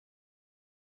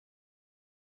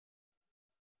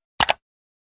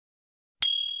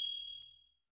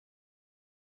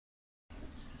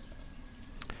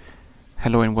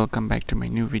Hello and welcome back to my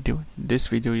new video. This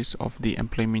video is of the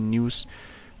employment news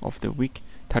of the week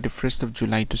 31st of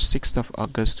July to 6th of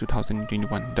August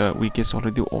 2021. The week is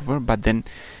already over, but then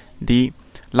the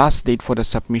last date for the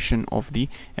submission of the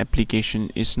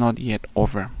application is not yet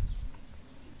over.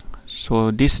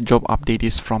 So this job update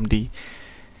is from the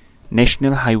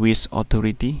National Highways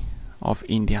Authority of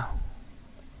India,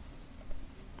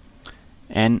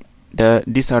 and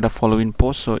these are the following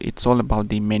posts. So it's all about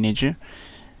the manager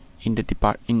in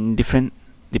different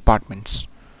departments.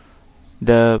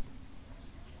 The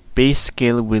pay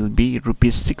scale will be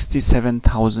rupees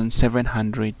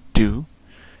 67,700 to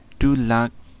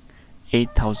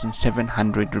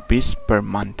 2,08,700 rupees per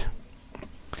month.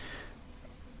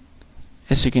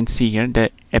 As you can see here,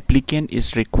 the applicant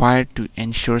is required to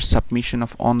ensure submission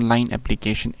of online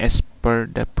application as per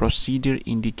the procedure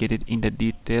indicated in the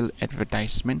detailed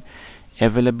advertisement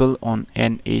available on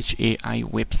NHAI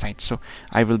website. So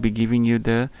I will be giving you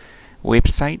the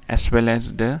website as well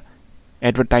as the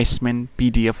advertisement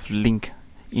PDF link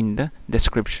in the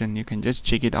description. You can just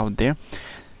check it out there.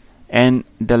 And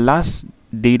the last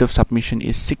date of submission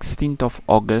is 16th of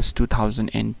August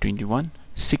 2021,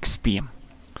 6 p.m.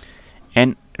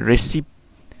 and receipt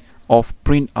of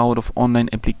printout of online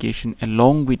application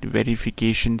along with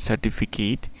verification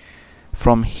certificate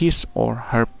from his or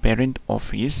her parent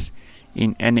office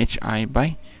in NHAI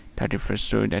by 31st.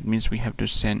 So that means we have to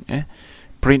send a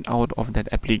printout of that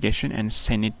application and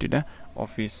send it to the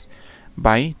office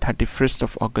by 31st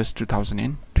of August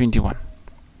 2021.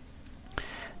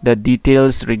 The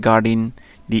details regarding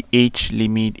the age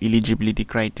limit, eligibility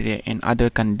criteria and other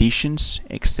conditions,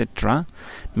 etc.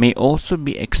 may also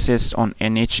be accessed on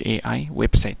NHAI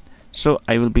website. So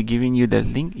I will be giving you the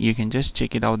link. You can just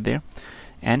check it out there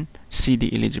and see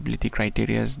the eligibility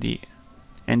criteria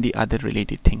and the other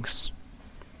related things.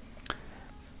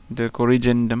 The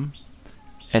corrigendum,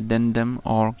 addendum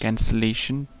or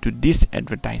cancellation to this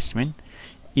advertisement,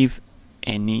 if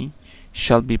any,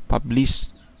 shall be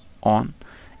published on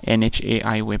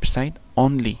NHAI website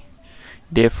only.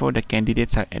 Therefore, the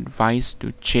candidates are advised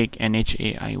to check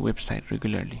NHAI website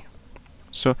regularly.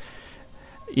 So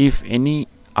if any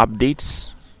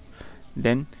updates,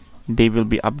 then they will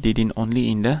be updating only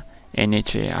in the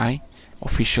NHAI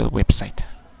official website.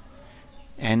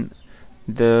 And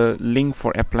the link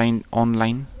for applying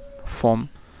online form,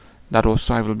 that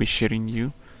also I will be sharing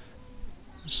you.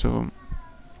 So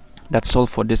that's all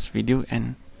for this video,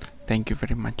 and thank you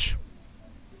very much.